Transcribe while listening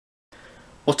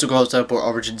What's up guys,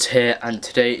 AeroBoyOrigins here, and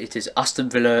today it is Aston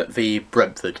Villa v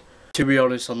Brentford. To be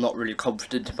honest, I'm not really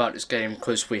confident about this game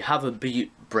because we haven't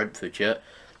beat Brentford yet.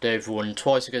 They've won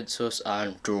twice against us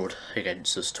and drawn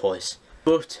against us twice.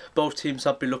 But both teams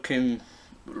have been looking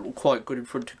quite good in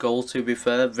front of goal, to be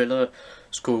fair. Villa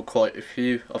scored quite a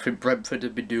few. I think Brentford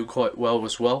have been doing quite well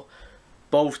as well.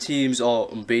 Both teams are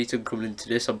unbeaten coming into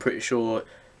this. I'm pretty sure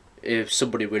if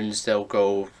somebody wins, they'll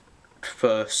go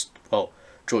first. Well,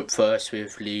 joint first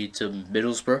with Leeds and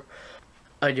Middlesbrough.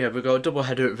 And yeah, we got a double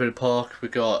header at Villa Park. We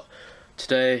got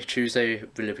today, Tuesday,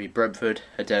 Villa v Brentford,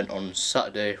 and then on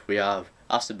Saturday we have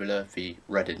Aston Villa v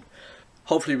Reading.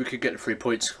 Hopefully we could get the 3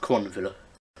 points. Come on, Villa.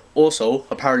 Also,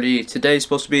 apparently today is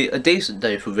supposed to be a decent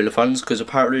day for Villa fans, because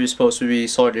apparently we're supposed to be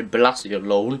signing Balassi on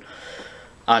loan,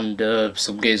 and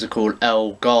some geezer called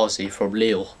El Ghazi from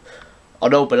Lille. I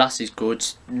know Balassi's good,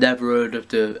 never heard of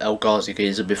the El Ghazi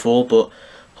geezer before, but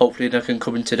hopefully they can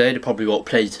come in today. They probably won't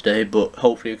play today, but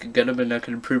hopefully we can get them and they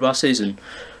can improve our season.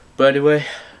 But anyway,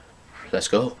 let's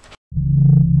go.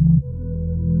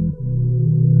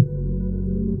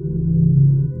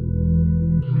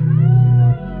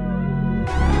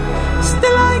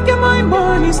 Still I get my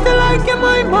money, still I get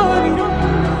my money.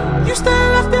 You still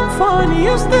acting funny,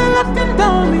 you still acting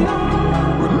dummy.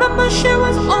 Remember she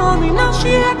was on me, now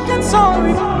she acting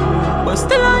sorry. But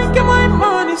still I get my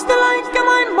money, still I get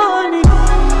my money.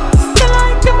 Still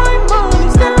I get my money,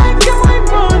 still I get my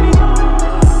money.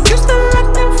 You still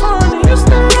acting funny, you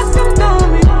still acting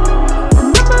dummy.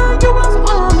 Remember you was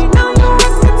on me, now you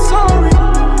acting sorry.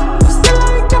 But still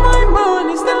I get my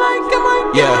money, still I get my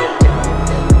money. Yeah.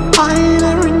 I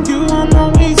ain't ring you, I'm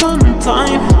always on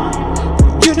time.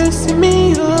 You just see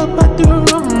me up at the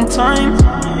wrong time.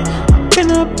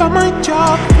 Been up at my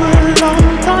job for a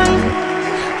long time,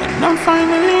 and I'm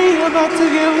finally about to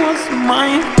get what's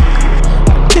mine.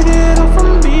 I did it all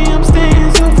from me, I'm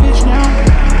staying selfish now.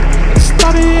 It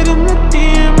started in the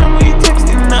DM and we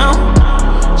texting now.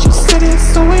 She said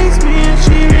it's always me and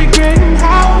she regretting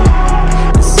how.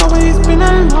 It's always been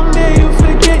a long day, you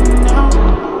forgetting now.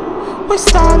 We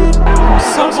started, I'm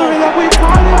so sorry that we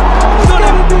parted. I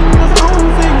started doing my own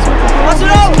things with the world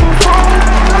moving forward.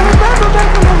 I remember back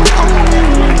when I was only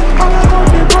me. All I want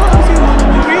to do is you want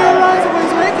me. Realize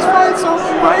always make us fight, so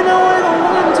right now I don't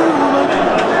want to. But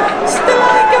still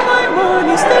I get my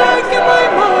money, still I get my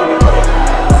money.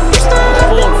 You still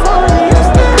acting funny, you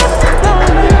still acting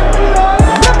dummy.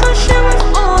 Remember she was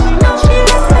on me, now she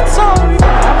acting sorry.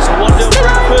 So what do still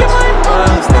I get my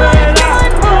money, still I get my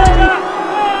money.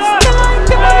 Still I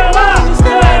get my money,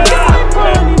 still I get my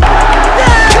money.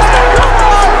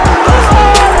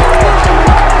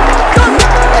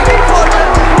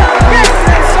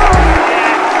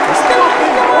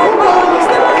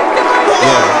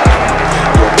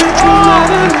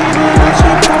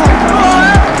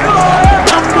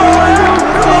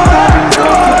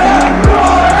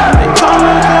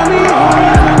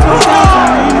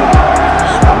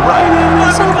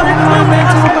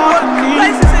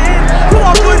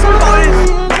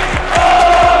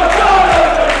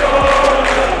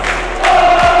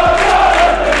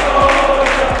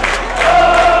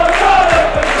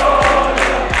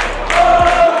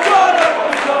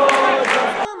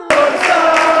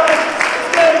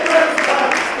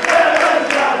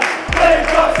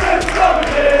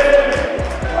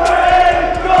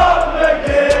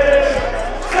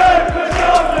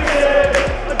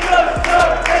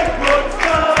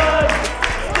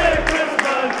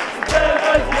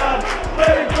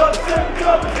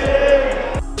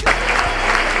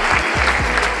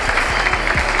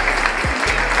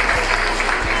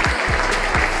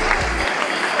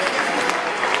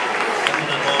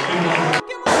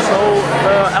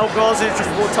 El Ghazi just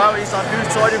walked out. He's our new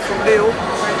signing from Lille.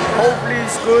 Hopefully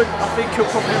he's good. I think he'll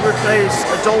probably replace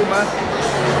Adoma.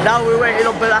 Now we're waiting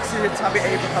on Balassi and Tabby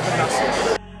Abraham and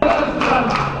Nasser.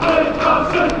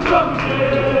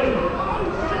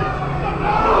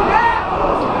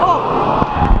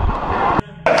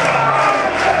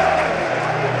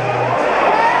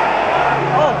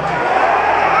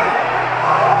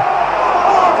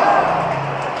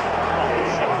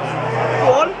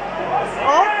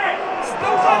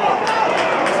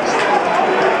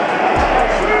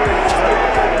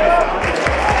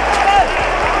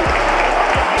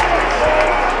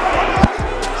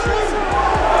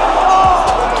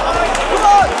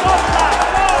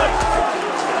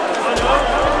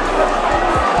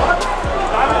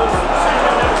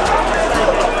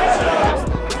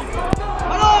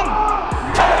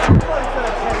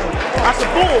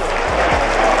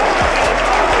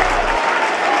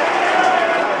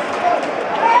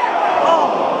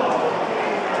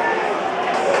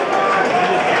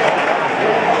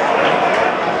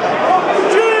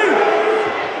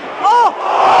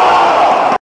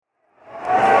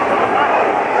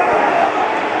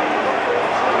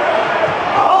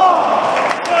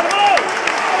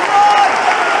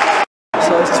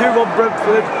 2-1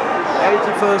 Brentford,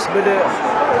 81st minute.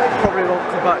 Probably won't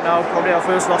come back now. Probably our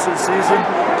first loss of the season.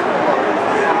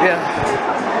 Yeah.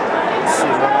 Let's see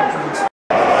what happens.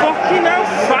 Fucking hell,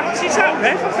 fat is that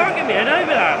ref? I can't get my head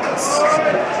over that.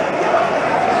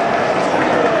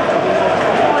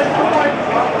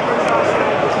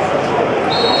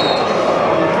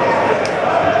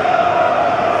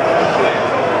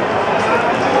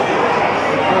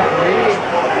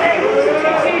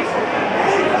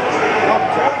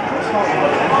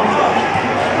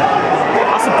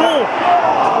 That's a ball!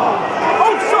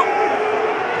 Oh, stop!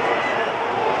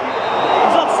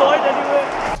 He's offside anyway.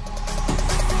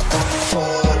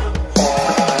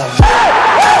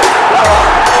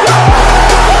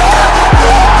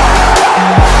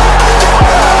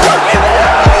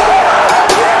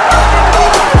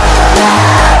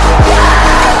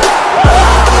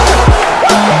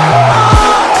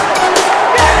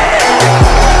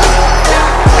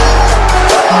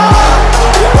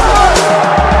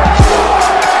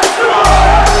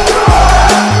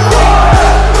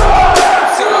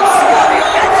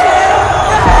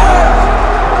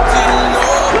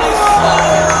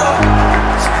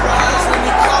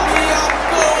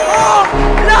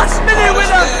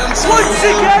 Once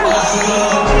again!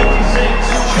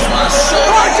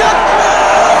 Kodjia!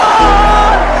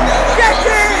 Get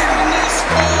it!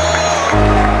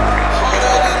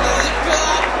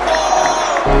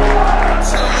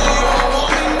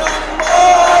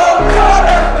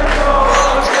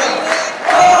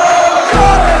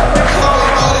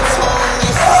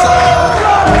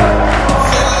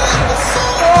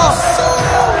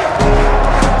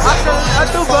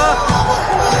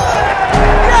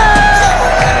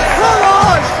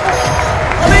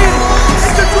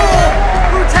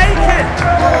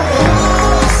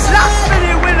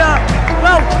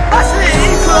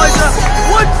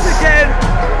 Once again,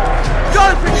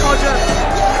 Jonathan Kodjia.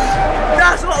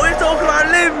 That's what we're talking about,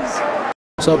 limbs.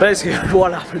 So basically,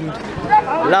 what happened?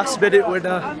 Last minute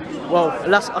winner. Well,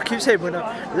 I keep saying winner.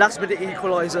 Last minute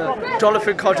equaliser.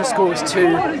 Jonathan Kodjia scores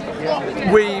 2.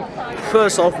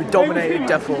 First half we dominated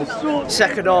Brentford.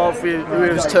 Second half we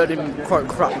was turning quite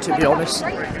crap, to be honest.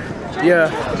 Yeah,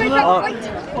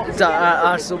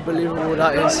 that's unbelievable.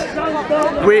 That is.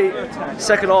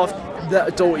 Second half.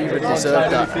 That don't even deserve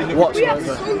that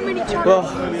whatsoever. Well,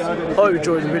 I hope you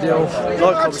enjoyed the video.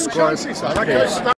 Like, comment, subscribe. Peace.